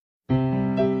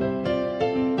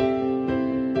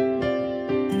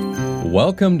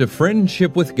Welcome to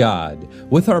Friendship with God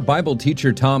with our Bible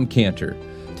teacher Tom Cantor.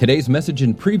 Today's message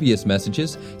and previous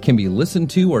messages can be listened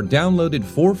to or downloaded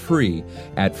for free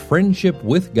at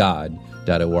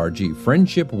friendshipwithgod.org,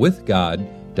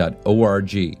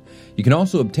 friendshipwithgod.org. You can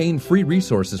also obtain free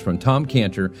resources from Tom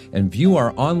Cantor and view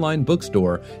our online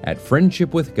bookstore at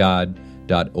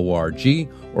friendshipwithgod.org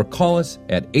or call us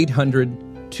at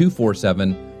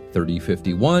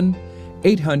 800-247-3051,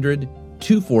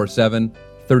 800-247-3051.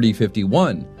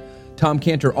 Tom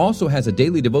Cantor also has a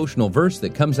daily devotional verse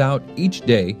that comes out each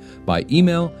day by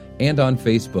email and on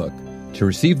Facebook. To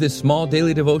receive this small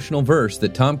daily devotional verse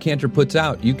that Tom Cantor puts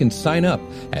out, you can sign up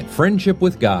at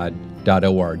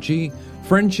friendshipwithgod.org,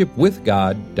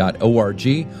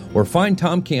 friendshipwithgod.org, or find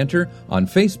Tom Cantor on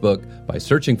Facebook by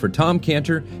searching for Tom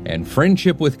Cantor and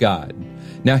Friendship with God.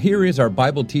 Now here is our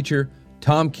Bible teacher,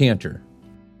 Tom Cantor.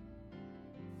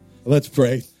 Let's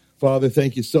pray. Father,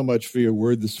 thank you so much for your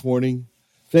word this morning.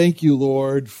 Thank you,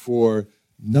 Lord, for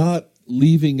not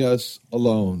leaving us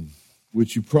alone,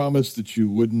 which you promised that you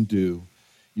wouldn't do.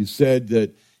 You said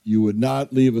that you would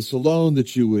not leave us alone,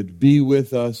 that you would be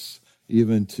with us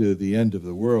even to the end of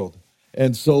the world.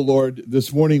 And so, Lord,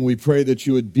 this morning we pray that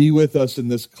you would be with us in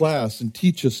this class and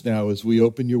teach us now as we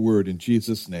open your word in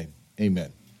Jesus' name.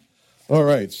 Amen. All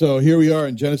right, so here we are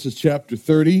in Genesis chapter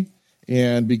 30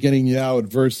 and beginning now at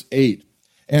verse 8.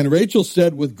 And Rachel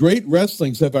said, "With great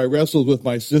wrestlings have I wrestled with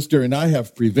my sister, and I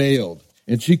have prevailed."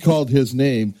 And she called his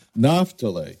name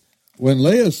Naphtali. When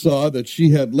Leah saw that she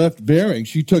had left bearing,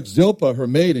 she took Zilpah, her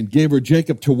maid, and gave her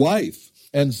Jacob to wife.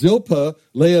 And Zilpah,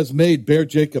 Leah's maid, bare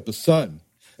Jacob a son.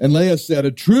 And Leah said,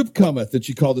 "A troop cometh," and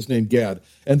she called his name Gad.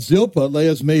 And Zilpah,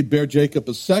 Leah's maid, bare Jacob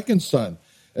a second son.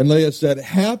 And Leah said,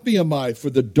 "Happy am I, for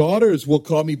the daughters will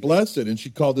call me blessed," and she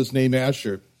called his name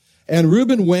Asher. And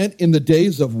Reuben went in the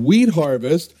days of wheat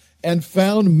harvest and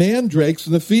found mandrakes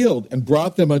in the field and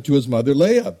brought them unto his mother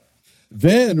Leah.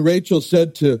 Then Rachel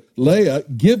said to Leah,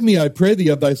 "Give me, I pray thee,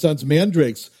 of thy son's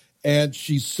mandrakes." And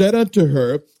she said unto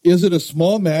her, "Is it a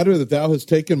small matter that thou hast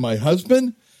taken my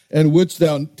husband? And wouldst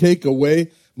thou take away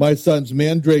my son's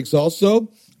mandrakes also?"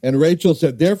 And Rachel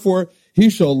said, "Therefore he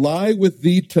shall lie with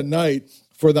thee tonight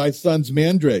for thy son's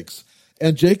mandrakes."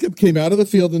 And Jacob came out of the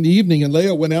field in the evening, and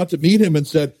Leah went out to meet him and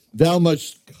said, "Thou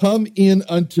must come in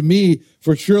unto me,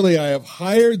 for surely I have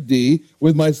hired thee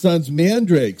with my son's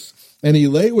mandrakes." And he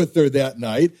lay with her that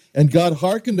night, and God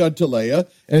hearkened unto Leah,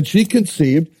 and she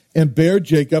conceived and bare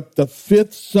Jacob the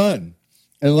fifth son.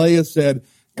 And Leah said,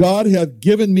 "God hath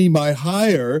given me my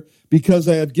hire, because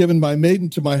I have given my maiden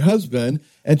to my husband."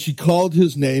 And she called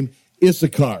his name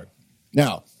Issachar.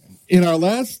 Now, in our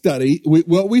last study,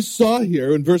 what we saw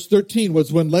here in verse 13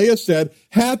 was when Leah said,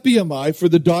 "Happy am I, for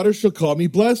the daughter shall call me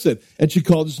blessed." And she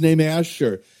called his name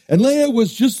Asher. And Leah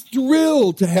was just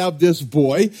thrilled to have this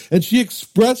boy, and she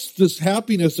expressed this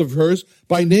happiness of hers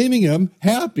by naming him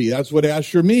Happy. That's what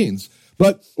Asher means.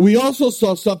 But we also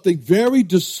saw something very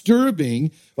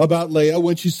disturbing about Leah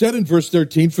when she said in verse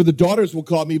 13, "For the daughters will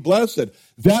call me blessed."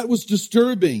 That was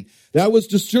disturbing. That was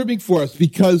disturbing for us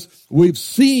because we've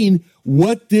seen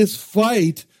what this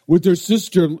fight with her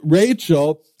sister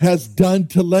Rachel has done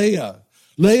to Leah.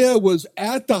 Leah was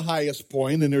at the highest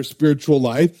point in her spiritual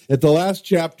life. At the last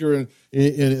chapter, in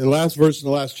the last verse in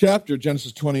the last chapter,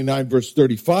 Genesis 29, verse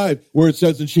 35, where it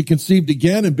says, "And she conceived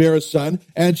again and bare a son,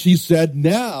 and she said,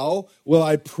 Now will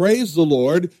I praise the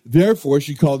Lord." Therefore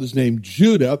she called his name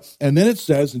Judah. And then it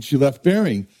says, "And she left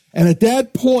bearing." And at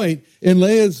that point in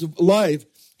Leah's life,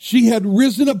 she had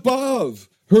risen above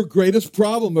her greatest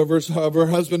problem of her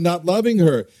husband not loving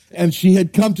her. And she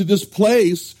had come to this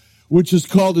place, which is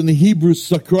called in the Hebrew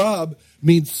sakrab,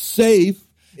 means safe.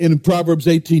 In Proverbs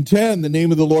 18:10, the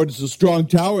name of the Lord is a strong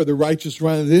tower. The righteous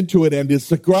runneth into it and is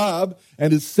sakrab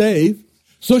and is safe.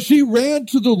 So she ran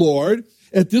to the Lord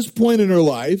at this point in her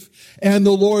life, and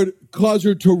the Lord caused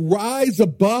her to rise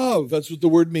above, that's what the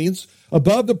word means,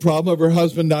 above the problem of her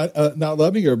husband not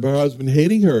loving her, her husband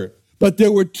hating her. But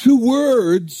there were two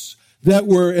words that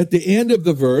were at the end of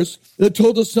the verse that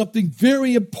told us something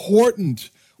very important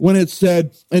when it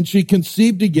said, "And she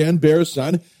conceived again, bare a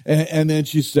son," and then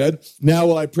she said, "Now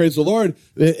will I praise the Lord."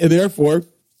 Therefore,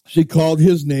 she called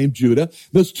his name Judah.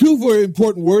 Those two very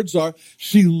important words are,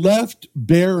 she left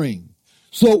bearing.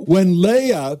 So when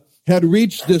Leah had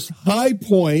reached this high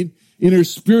point in her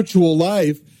spiritual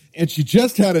life, and she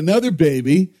just had another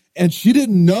baby, and she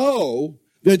didn't know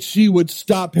that she would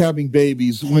stop having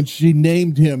babies when she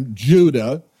named him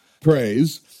Judah,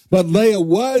 praise. But Leah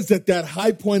was at that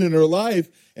high point in her life,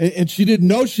 and she didn't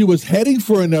know she was heading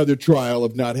for another trial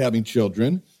of not having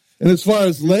children. And as far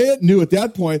as Leah knew at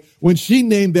that point, when she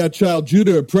named that child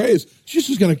Judah of praise, she's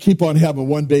just going to keep on having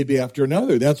one baby after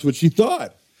another. That's what she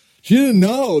thought. She didn't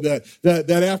know that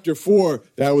after 4,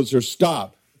 that was her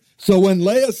stop. So when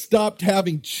Leah stopped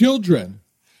having children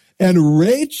and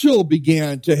Rachel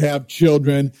began to have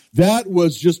children, that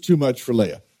was just too much for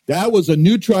Leah. That was a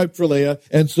new tribe for Leah,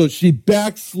 and so she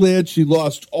backslid. She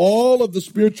lost all of the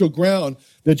spiritual ground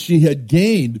that she had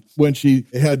gained when she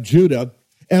had Judah.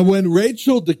 And when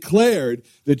Rachel declared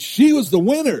that she was the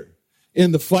winner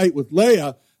in the fight with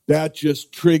Leah, that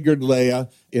just triggered Leah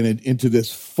into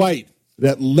this fight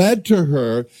that led to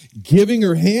her giving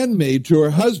her handmaid to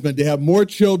her husband to have more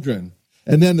children.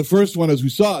 And then the first one, as we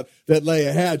saw, that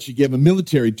Leah had, she gave a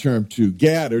military term to,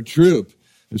 Gad, or troop,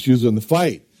 as she was in the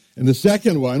fight. And the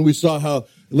second one, we saw how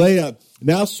Leah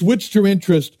now switched her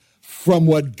interest from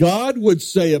what God would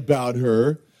say about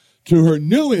her to her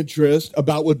new interest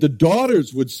about what the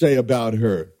daughters would say about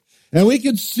her. And we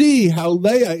can see how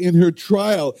Leah in her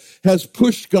trial has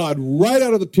pushed God right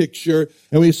out of the picture.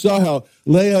 And we saw how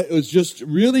Leah was just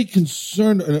really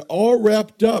concerned and all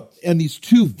wrapped up. And these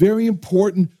two very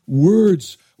important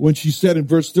words when she said in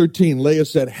verse 13, Leah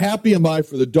said, "Happy am I,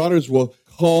 for the daughters will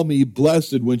call me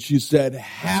blessed." When she said,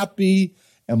 "Happy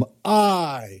am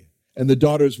I, and the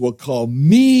daughters will call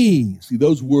me." See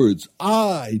those words,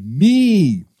 I,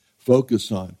 me,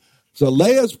 focus on. So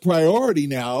Leah's priority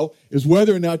now is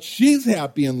whether or not she's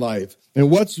happy in life.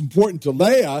 And what's important to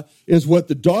Leah is what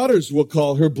the daughters will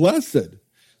call her blessed.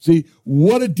 See,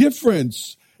 what a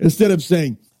difference. Instead of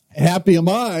saying, "Happy am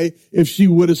I," if she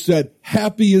would have said,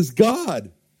 "Happy is God."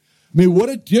 I mean, what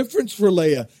a difference for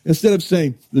Leah. Instead of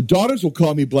saying, "The daughters will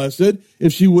call me blessed,"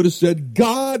 if she would have said,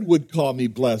 "God would call me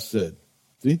blessed."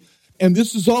 See? And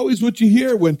this is always what you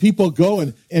hear when people go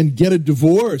and get a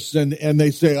divorce and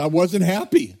they say, "I wasn't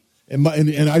happy. And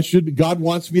God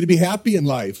wants me to be happy in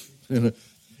life." And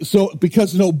so,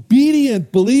 because an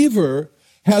obedient believer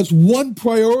has one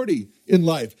priority in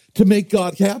life, to make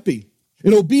God happy.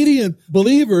 An obedient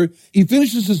believer, he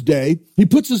finishes his day, he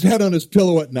puts his head on his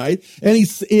pillow at night, and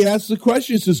he asks the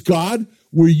question, he says, "God,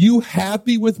 were you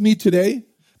happy with me today?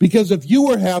 Because if you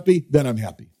were happy, then I'm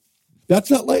happy."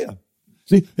 That's not Leah.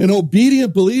 See, an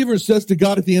obedient believer says to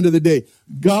God at the end of the day,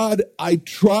 "God, I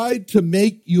tried to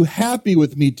make you happy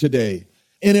with me today.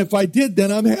 And if I did,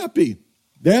 then I'm happy.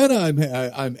 Then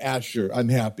I'm Asher, I'm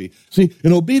happy." See,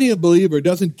 an obedient believer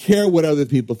doesn't care what other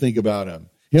people think about him.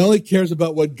 He only cares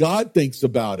about what God thinks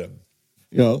about him.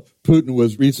 You know, Putin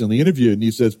was recently interviewed, and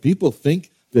he says, people say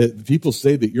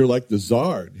that you're like the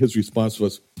czar. His response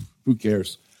was, "Who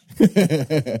cares?"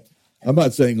 I'm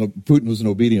not saying Putin was an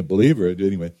obedient believer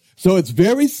anyway. So it's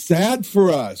very sad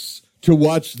for us to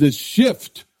watch this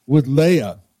shift with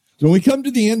Leah. So when we come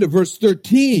to the end of verse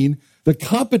 13, the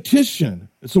competition,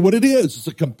 so what it is, it's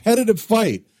a competitive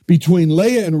fight between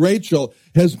Leah and Rachel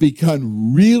has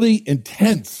become really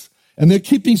intense. And they're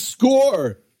keeping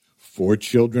score. 4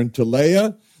 children to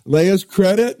Leah, Leah's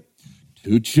credit.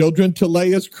 2 children to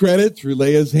Leah's credit through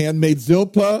Leah's handmaid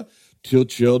Zilpah. 2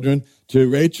 children to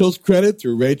Rachel's credit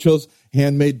through Rachel's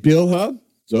handmaid Bilhah.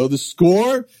 So the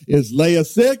score is Leah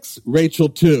 6, Rachel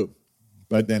 2.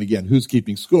 But then again, who's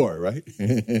keeping score, right?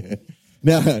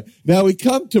 Now we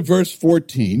come to verse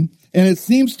 14, and it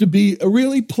seems to be a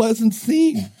really pleasant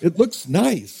scene. It looks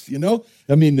nice, you know?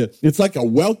 I mean, it's like a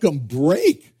welcome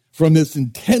break from this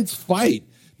intense fight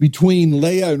between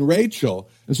Leah and Rachel.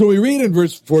 And so we read in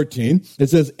verse 14, it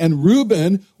says, "And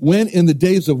Reuben went in the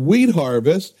days of wheat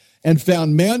harvest and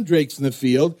found mandrakes in the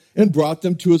field and brought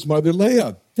them to his mother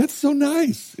Leah." That's so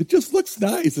nice. It just looks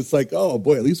nice. It's like, oh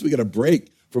boy, at least we got a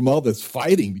break from all this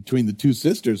fighting between the two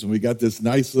sisters. And we got this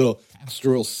nice little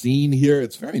pastoral scene here.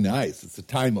 It's very nice. It's a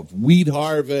time of wheat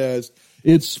harvest.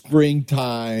 It's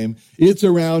springtime. It's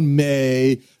around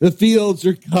May. The fields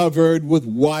are covered with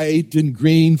white and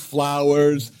green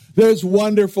flowers. There's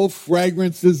wonderful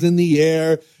fragrances in the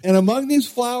air. And among these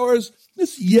flowers,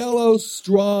 this yellow,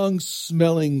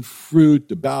 strong-smelling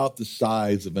fruit about the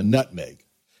size of a nutmeg.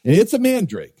 And it's a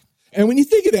mandrake. And when you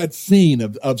think of that scene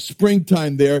of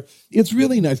springtime there, it's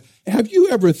really nice. Have you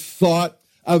ever thought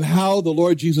of how the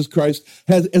Lord Jesus Christ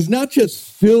has not just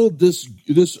filled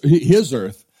his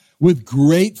earth with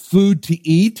great food to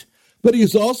eat, but he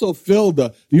has also filled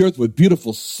the earth with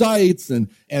beautiful sights and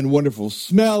wonderful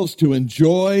smells to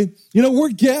enjoy? You know, we're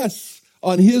guests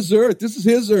on his earth. This is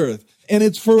his earth. And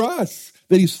it's for us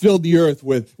that he's filled the earth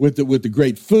with the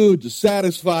great food to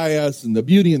satisfy us and the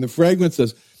beauty and the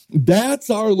fragrances. That's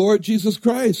our Lord Jesus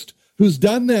Christ who's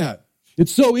done that.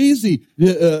 It's so easy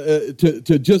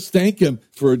to just thank him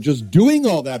for just doing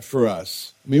all that for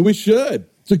us. I mean, we should.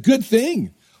 It's a good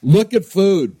thing. Look at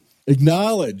food.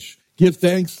 Acknowledge. Give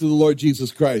thanks to the Lord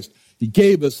Jesus Christ. He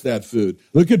gave us that food.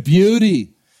 Look at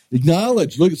beauty.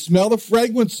 Acknowledge. Smell the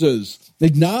fragrances.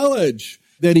 Acknowledge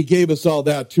that he gave us all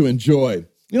that to enjoy.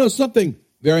 Something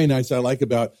very nice I like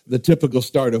about the typical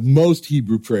start of most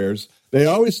Hebrew prayers. They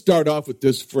always start off with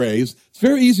this phrase. It's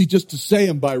very easy just to say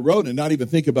them by rote and not even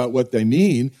think about what they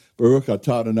mean. Baruch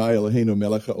atah Adonai Eloheinu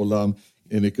melech haolam.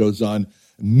 And it goes on,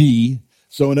 me.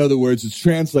 So in other words, it's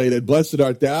translated, blessed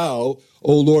art thou,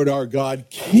 O Lord our God,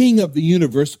 King of the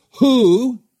universe,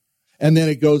 who, and then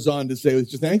it goes on to say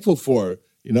what you're thankful for.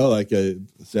 Like a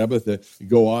Sabbath, you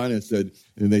go on and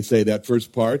they say that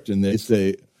first part, and they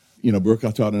say, Baruch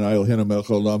atah Adonai Eloheinu melech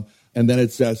haolam, and then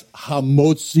it says,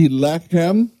 hamotzi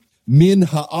lechem min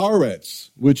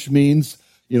haaretz, which means,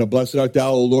 blessed art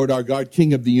thou, O Lord our God,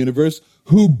 King of the universe,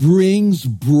 who brings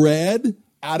bread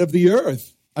out of the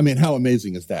earth. I mean, how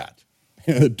amazing is that?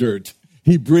 Dirt.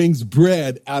 He brings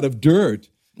bread out of dirt.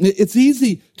 It's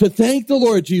easy to thank the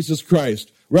Lord Jesus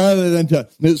Christ rather than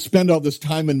to spend all this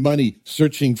time and money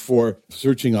searching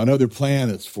on other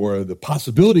planets for the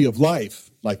possibility of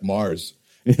life, like Mars.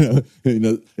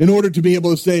 In order to be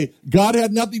able to say, God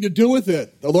had nothing to do with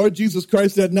it. The Lord Jesus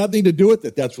Christ had nothing to do with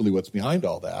it. That's really what's behind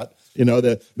all that.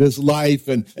 This life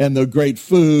and the great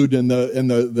food and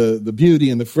the beauty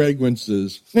and the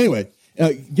fragrances. Anyway,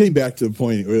 getting back to the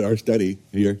point of our study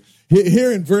here.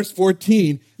 Here in verse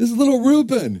 14, this is little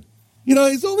Reuben.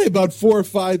 He's only about 4 or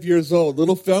 5 years old,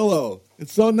 little fellow.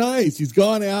 It's so nice. He's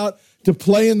gone out to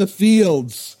play in the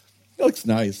fields. It looks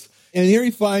nice. And here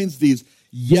he finds these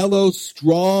yellow,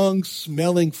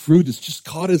 strong-smelling fruit. It's just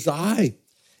caught his eye.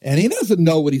 And he doesn't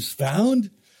know what he's found.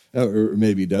 Or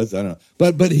maybe he does, I don't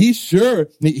know. But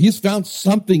he's found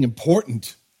something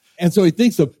important. And so he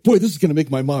thinks, boy, this is going to make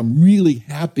my mom really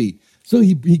happy. So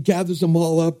he gathers them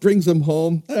all up, brings them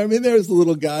home. I mean, there's the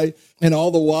little guy, and all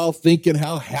the while thinking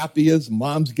how happy his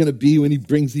mom's going to be when he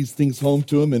brings these things home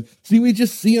to him. And we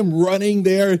just see him running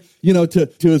there, to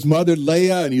his mother,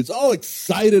 Leah, and he's all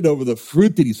excited over the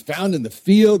fruit that he's found in the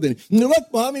field. And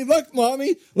look, mommy,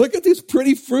 look at this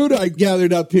pretty fruit I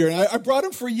gathered up here. I brought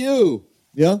them for you.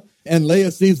 Yeah? And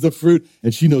Leah sees the fruit,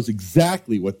 and she knows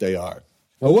exactly what they are.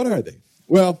 Now, what are they?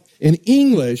 Well, in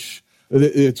English,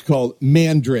 it's called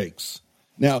mandrakes.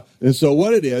 Now, and so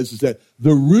what it is that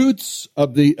the roots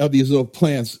of these little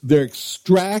plants, they're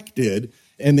extracted,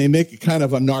 and they make a kind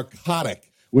of a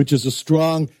narcotic, which is a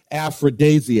strong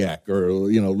aphrodisiac or,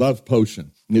 love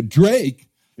potion. Now, drake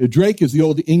is the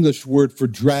old English word for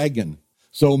dragon.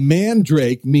 So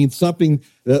mandrake means something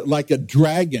like a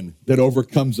dragon that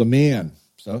overcomes a man.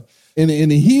 So in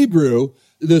the Hebrew,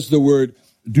 there's the word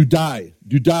dudai,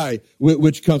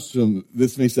 which comes from,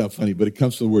 this may sound funny, but it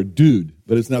comes from the word dude,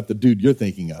 but it's not the dude you're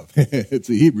thinking of. It's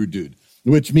a Hebrew dude,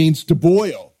 which means to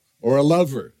boil or a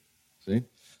lover. See?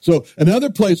 So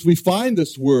another place we find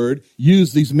this word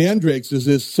used, these mandrakes, is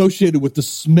associated with the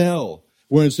smell,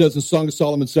 where it says in Song of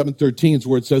Solomon 7:13,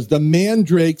 where it says, the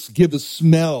mandrakes give a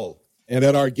smell, and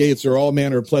at our gates are all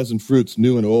manner of pleasant fruits,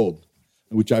 new and old,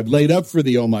 which I've laid up for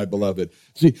thee, O my beloved.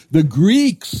 See, the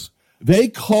Greeks, they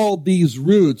called these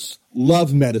roots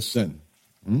love medicine.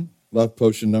 Love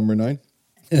potion number 9.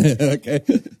 Okay.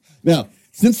 Now,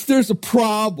 since there's a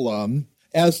problem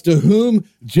as to whom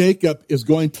Jacob is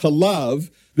going to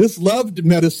love, this loved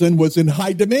medicine was in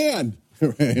high demand.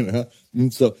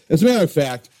 And so, as a matter of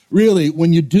fact, really,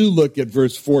 when you do look at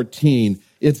verse 14,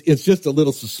 it's just a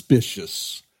little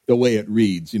suspicious the way it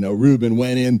reads. Reuben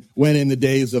went in the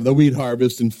days of the wheat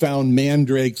harvest and found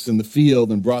mandrakes in the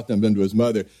field and brought them into his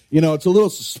mother. It's a little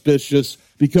suspicious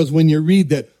because when you read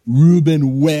that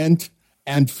Reuben went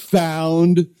and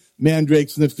found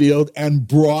mandrakes in the field and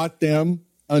brought them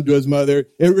unto his mother,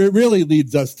 it really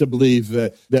leads us to believe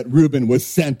that Reuben was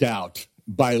sent out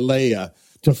by Leah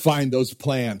to find those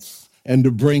plants and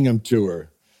to bring them to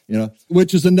her,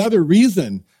 which is another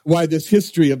reason why this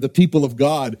history of the people of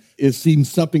God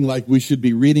seems something like we should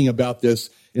be reading about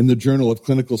this in the Journal of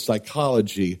Clinical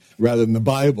Psychology rather than the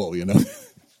Bible,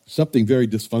 Something very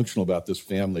dysfunctional about this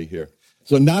family here.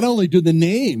 So not only do the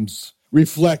names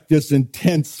reflect this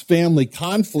intense family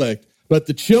conflict, but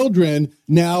the children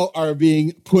now are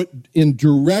being put in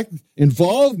direct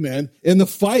involvement in the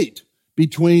fight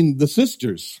between the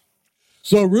sisters.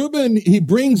 So Reuben, he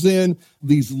brings in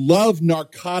these love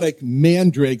narcotic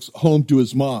mandrakes home to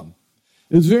his mom.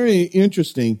 It's very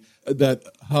interesting that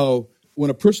how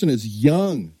when a person is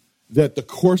young, that the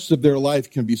course of their life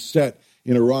can be set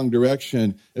in a wrong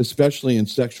direction, especially in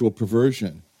sexual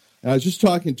perversion. And I was just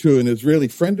talking to an Israeli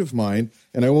friend of mine,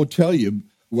 and I won't tell you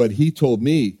what he told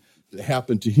me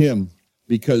happened to him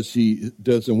because he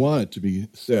doesn't want it to be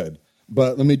said.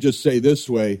 But let me just say this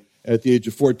way. at the age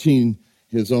of 14,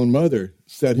 his own mother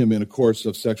set him in a course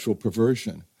of sexual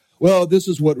perversion. Well, this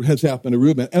is what has happened to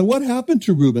Reuben. And what happened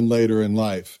to Reuben later in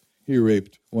life? He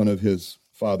raped one of his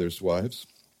father's wives.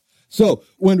 So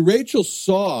when Rachel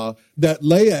saw that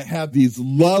Leah had these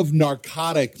love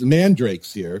narcotic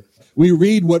mandrakes here, we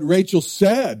read what Rachel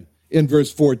said in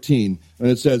verse 14, when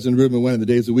it says, and Reuben went in the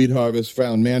days of wheat harvest,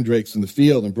 found mandrakes in the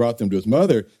field, and brought them to his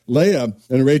mother, Leah.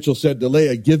 And Rachel said to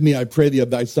Leah, give me, I pray thee, of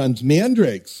thy son's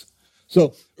mandrakes.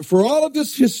 So for all of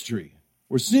this history,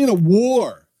 we're seeing a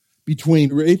war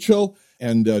between Rachel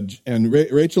and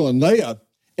Leah,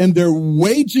 and they're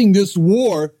waging this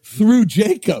war through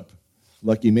Jacob.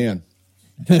 Lucky man.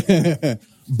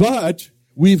 But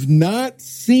we've not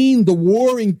seen the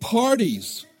warring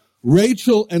parties,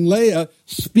 Rachel and Leah,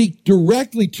 speak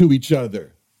directly to each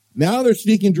other. Now they're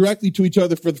speaking directly to each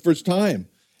other for the first time.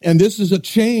 And this is a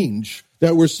change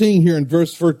that we're seeing here in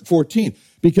verse 14.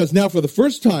 Because now for the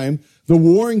first time, the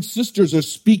warring sisters are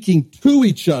speaking to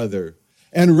each other.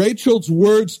 And Rachel's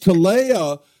words to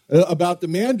Leah about the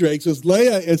mandrakes is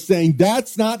Leah is saying,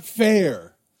 that's not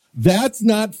fair. That's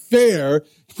not fair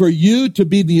for you to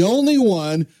be the only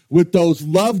one with those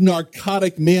love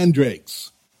narcotic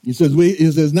mandrakes. He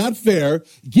says, not fair.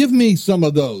 Give me some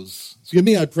of those. So give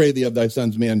me, I pray thee, of thy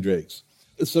son's mandrakes.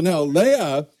 So now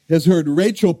Leah has heard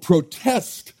Rachel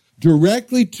protest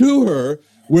directly to her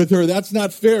with her, that's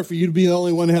not fair for you to be the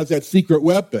only one who has that secret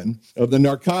weapon of the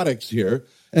narcotics here.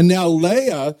 And now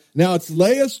it's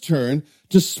Leah's turn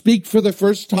to speak for the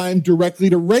first time directly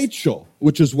to Rachel,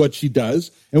 which is what she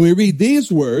does. And we read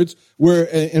these words where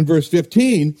in verse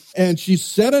 15, and she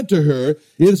said unto her,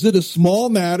 is it a small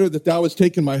matter that thou hast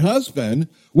taken my husband?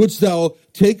 Wouldst thou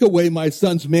take away my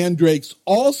son's mandrakes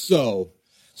also?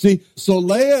 See, so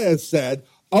Leah has said,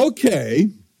 okay.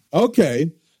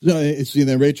 See,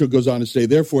 then Rachel goes on to say,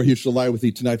 therefore he shall lie with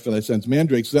thee tonight for thy son's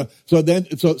mandrakes. So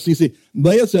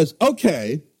Leah says,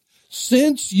 okay,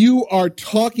 since you are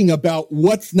talking about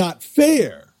what's not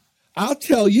fair, I'll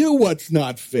tell you what's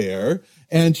not fair.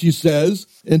 And she says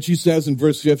in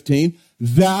verse 15,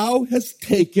 thou hast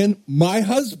taken my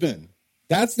husband.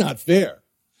 That's not fair.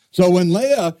 So when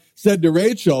Leah said to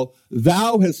Rachel,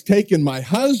 thou hast taken my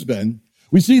husband,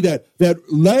 we see that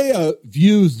Leah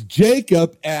views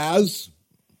Jacob as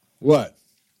what?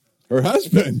 Her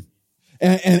husband.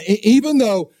 And even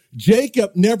though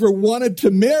Jacob never wanted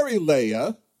to marry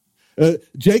Leah,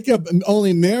 Jacob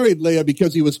only married Leah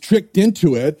because he was tricked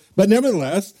into it. But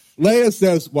nevertheless, Leah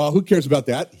says, well, who cares about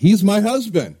that? He's my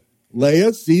husband.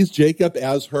 Leah sees Jacob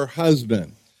as her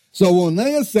husband. So when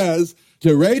Leah says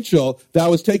to Rachel, thou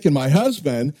hast taken my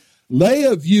husband,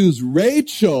 Leah views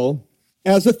Rachel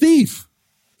as a thief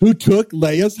who took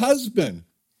Leah's husband,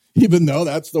 even though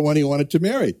that's the one he wanted to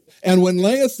marry. And when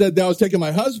Leah said, thou hast taken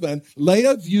my husband,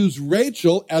 Leah views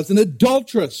Rachel as an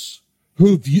adulteress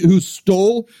who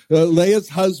stole Leah's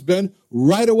husband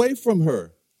right away from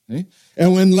her. Okay?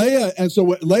 And so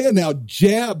Leah now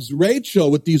jabs Rachel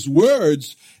with these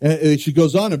words. She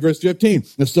goes on in verse 15.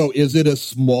 So is it a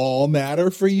small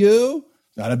matter for you?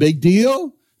 Not a big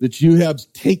deal that you have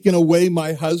taken away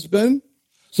my husband?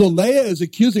 So Leah is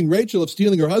accusing Rachel of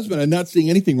stealing her husband and not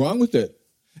seeing anything wrong with it.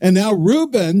 And now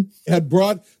Reuben had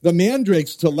brought the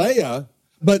mandrakes to Leah,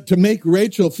 but to make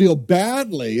Rachel feel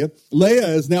badly, Leah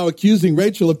is now accusing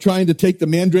Rachel of trying to take the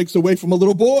mandrakes away from a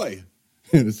little boy.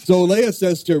 So Leah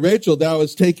says to Rachel, thou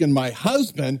hast taken my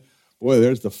husband. Boy,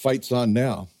 there's the fight's on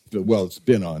now. Well, it's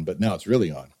been on, but now it's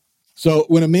really on. So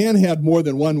when a man had more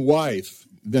than one wife,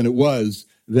 then it was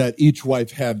that each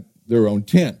wife had their own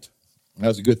tent.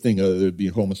 That's a good thing, there'd be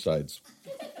homicides.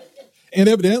 And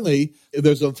evidently,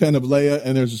 there's a tent of Leah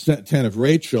and there's a tent of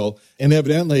Rachel. And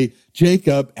evidently,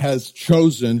 Jacob has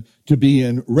chosen to be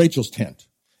in Rachel's tent.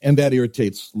 And that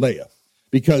irritates Leah.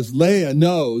 Because Leah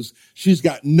knows she's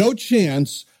got no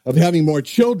chance of having more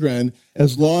children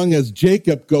as long as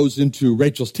Jacob goes into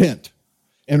Rachel's tent.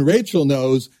 And Rachel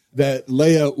knows that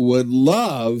Leah would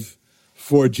love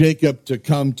for Jacob to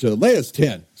come to Leah's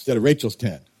tent instead of Rachel's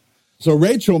tent. So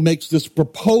Rachel makes this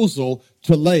proposal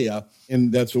to Leah,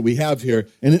 and that's what we have here.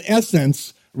 And in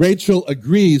essence, Rachel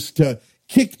agrees to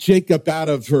kick Jacob out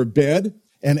of her bed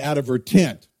and out of her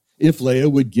tent if Leah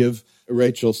would give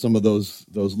Rachel some of those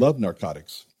love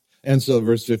narcotics. And so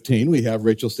verse 15, we have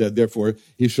Rachel said, therefore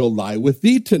he shall lie with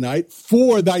thee tonight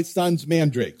for thy son's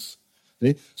mandrakes.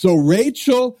 See? So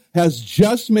Rachel has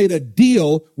just made a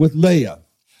deal with Leah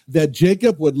that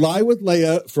Jacob would lie with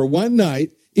Leah for one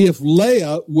night if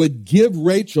Leah would give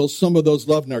Rachel some of those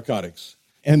love narcotics.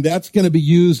 And that's going to be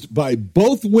used by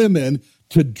both women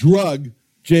to drug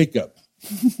Jacob.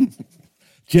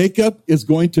 Jacob is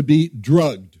going to be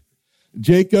drugged.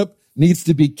 Jacob needs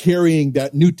to be carrying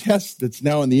that new test that's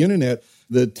now on the internet,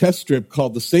 the test strip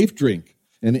called the Safe Drink.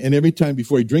 And every time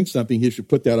before he drinks something, he should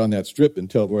put that on that strip and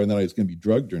tell whether or not he's going to be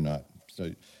drugged or not, so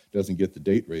he doesn't get the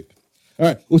date rape. All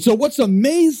right, well, so what's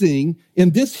amazing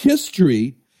in this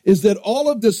history is that all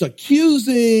of this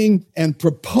accusing and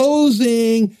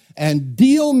proposing and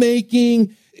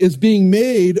deal-making is being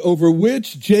made over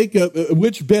which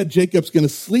bed Jacob's going to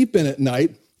sleep in at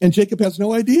night, and Jacob has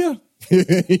no idea.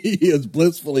 He is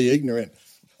blissfully ignorant.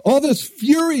 All this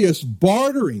furious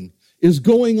bartering is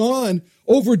going on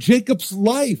over Jacob's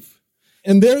life.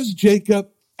 And there's Jacob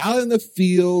out in the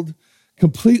field,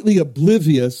 completely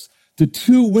oblivious to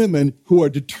two women who are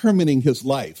determining his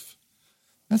life.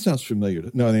 That sounds familiar.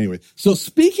 No, anyway. So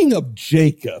speaking of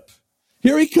Jacob,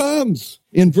 here he comes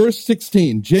in verse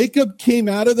 16. Jacob came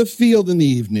out of the field in the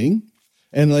evening,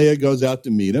 and Leah goes out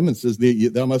to meet him and says,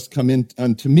 thou must come in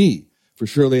unto me, for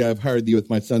surely I have hired thee with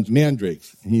my son's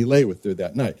mandrakes. And he lay with her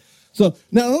that night. So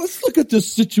now let's look at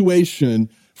this situation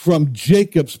from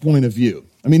Jacob's point of view.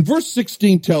 I mean, verse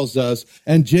 16 tells us,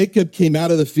 and Jacob came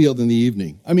out of the field in the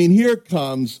evening. I mean, here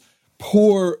comes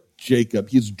poor Jacob.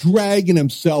 He's dragging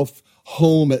himself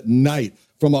home at night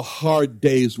from a hard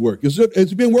day's work. Has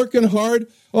he been working hard?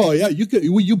 Oh, yeah,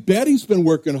 you bet he's been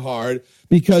working hard,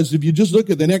 because if you just look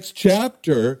at the next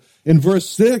chapter, in verse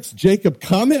 6, Jacob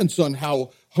comments on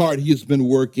how hard he has been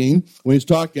working. When he's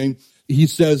talking, he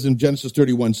says in Genesis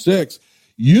 31:6,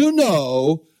 you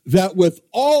know that with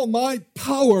all my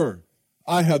power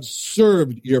I have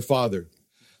served your father.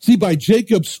 See, by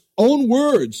Jacob's own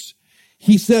words,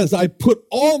 he says, I put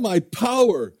all my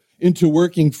power into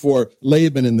working for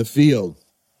Laban in the field.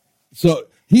 So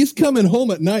he's coming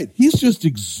home at night. He's just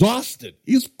exhausted.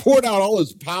 He's poured out all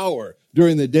his power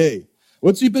during the day.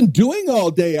 What's he been doing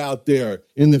all day out there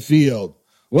in the field?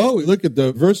 Well, we look at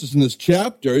the verses in this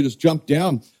chapter. Just jump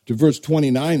down to verse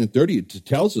 29 and 30. It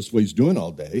tells us what he's doing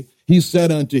all day. He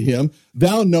said unto him,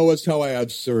 thou knowest how I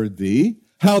have served thee,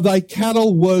 how thy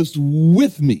cattle was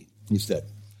with me, he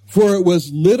said. For it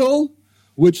was little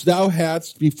which thou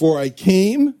hadst before I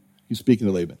came, he's speaking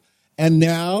to Laban, and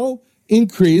now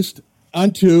increased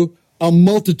unto a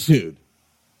multitude.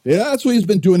 Yeah, that's what he's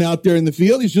been doing out there in the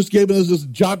field. He's just giving us this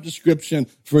job description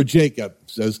for Jacob.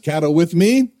 It says, cattle with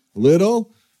me,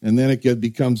 little, and then it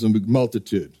becomes a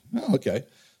multitude. Oh, okay.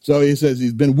 So he says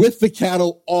he's been with the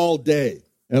cattle all day.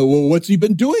 Well, what's he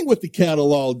been doing with the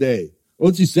cattle all day?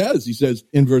 Well, he says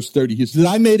in verse 30, he says,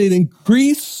 I made it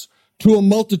increase to a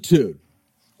multitude.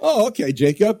 Oh, okay,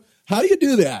 Jacob. How do you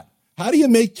do that? How do you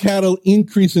make cattle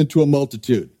increase into a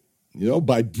multitude?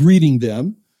 By breeding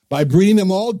them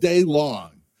all day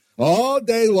long. All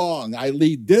day long, I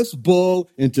lead this bull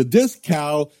into this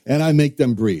cow, and I make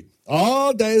them breed.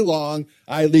 All day long,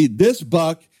 I lead this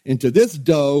buck into this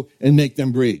doe and make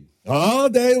them breed. All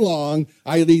day long,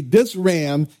 I lead this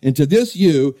ram into this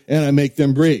ewe, and I make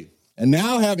them breed. And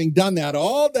now, having done that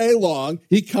all day long,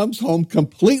 he comes home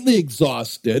completely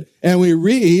exhausted, and we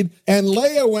read, and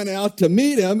Leah went out to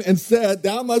meet him and said,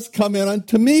 thou must come in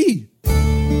unto me.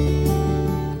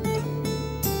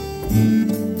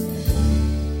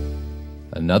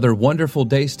 Another wonderful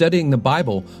day studying the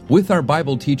Bible with our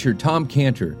Bible teacher, Tom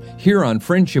Cantor, here on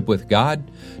Friendship with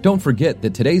God. Don't forget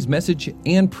that today's message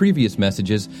and previous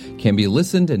messages can be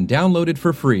listened and downloaded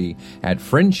for free at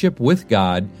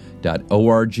friendshipwithgod.org,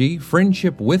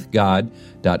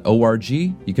 friendshipwithgod.org.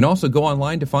 You can also go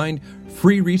online to find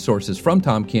free resources from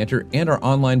Tom Cantor and our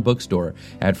online bookstore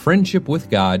at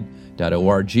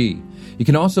friendshipwithgod.org. You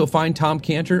can also find Tom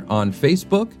Cantor on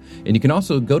Facebook, and you can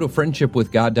also go to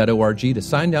friendshipwithgod.org to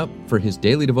sign up for his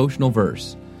daily devotional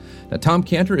verse. Now, Tom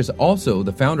Cantor is also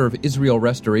the founder of Israel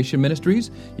Restoration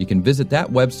Ministries. You can visit that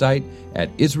website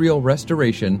at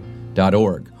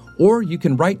israelrestoration.org. Or you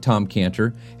can write Tom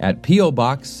Cantor at P.O.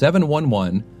 Box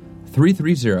 711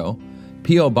 330,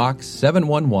 P.O. Box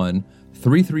 711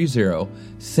 330,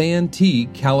 Santee,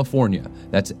 California.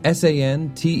 That's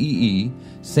Santee,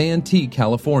 Santee,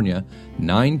 California,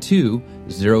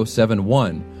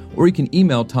 92071. Or you can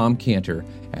email Tom Cantor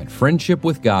at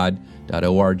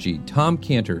friendshipwithgod.org, Tom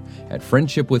Cantor at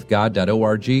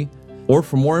friendshipwithgod.org. Or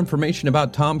for more information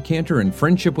about Tom Cantor and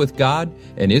Friendship with God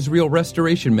and Israel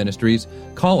Restoration Ministries,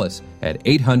 call us at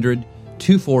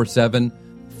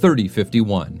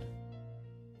 800-247-3051.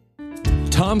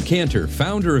 Tom Cantor,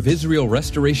 founder of Israel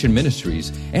Restoration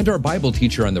Ministries and our Bible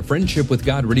teacher on the Friendship with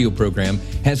God radio program,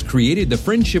 has created the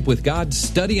Friendship with God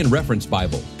Study and Reference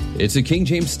Bible. It's a King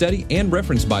James Study and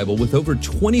Reference Bible with over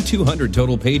 2,200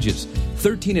 total pages,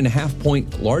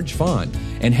 13.5-point large font,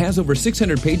 and has over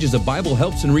 600 pages of Bible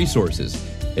helps and resources.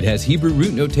 It has Hebrew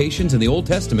root notations in the Old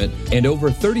Testament and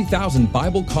over 30,000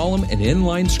 Bible column and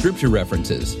inline scripture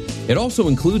references. It also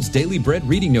includes daily bread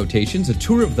reading notations, a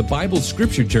tour of the Bible's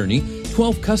scripture journey,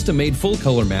 12 custom-made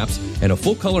full-color maps, and a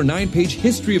full-color 9-page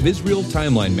History of Israel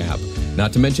timeline map.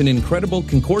 Not to mention incredible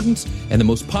concordance and the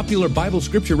most popular Bible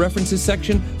scripture references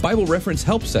section, Bible reference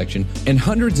help section, and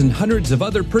hundreds of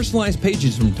other personalized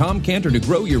pages from Tom Cantor to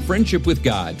grow your friendship with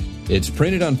God. It's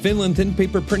printed on Finland thin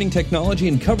paper printing technology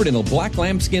and covered in a black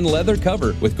lambskin leather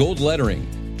cover with gold lettering.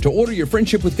 To order your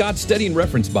Friendship with God Study and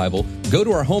Reference Bible, go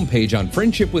to our homepage on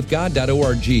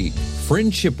friendshipwithgod.org,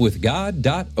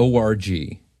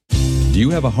 friendshipwithgod.org. Do you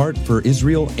have a heart for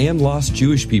Israel and lost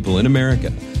Jewish people in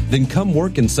America? Then come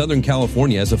work in Southern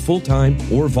California as a full-time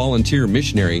or volunteer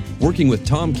missionary working with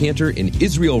Tom Cantor in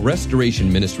Israel Restoration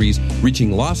Ministries,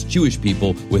 reaching lost Jewish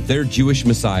people with their Jewish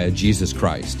Messiah, Jesus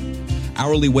Christ.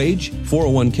 Hourly wage,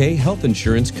 401k, health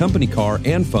insurance, company car,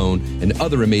 and phone, and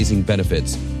other amazing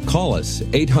benefits. Call us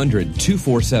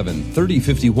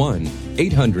 800-247-3051,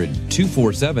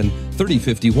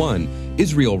 800-247-3051,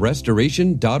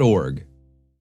 IsraelRestoration.org.